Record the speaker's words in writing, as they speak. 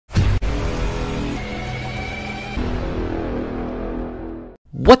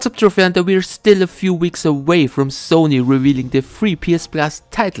What's up, Trophy Hunter? We're still a few weeks away from Sony revealing the free PS Plus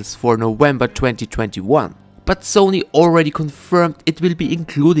titles for November 2021. But Sony already confirmed it will be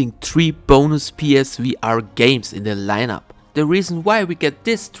including 3 bonus PSVR games in the lineup. The reason why we get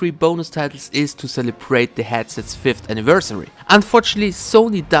these 3 bonus titles is to celebrate the headset's 5th anniversary. Unfortunately,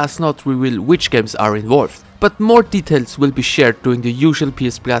 Sony does not reveal which games are involved, but more details will be shared during the usual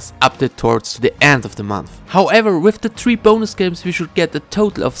PS Plus update towards the end of the month. However, with the 3 bonus games we should get a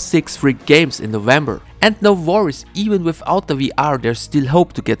total of 6 free games in November. And no worries, even without the VR there's still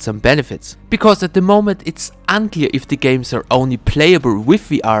hope to get some benefits. Because at the moment it's unclear if the games are only playable with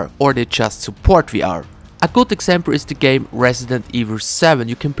VR or they just support VR. A good example is the game Resident Evil 7.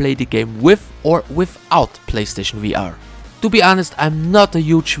 You can play the game with or without PlayStation VR. To be honest, I'm not a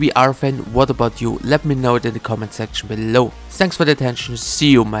huge VR fan. What about you? Let me know it in the comment section below. Thanks for the attention.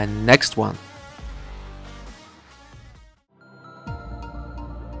 See you in my next one.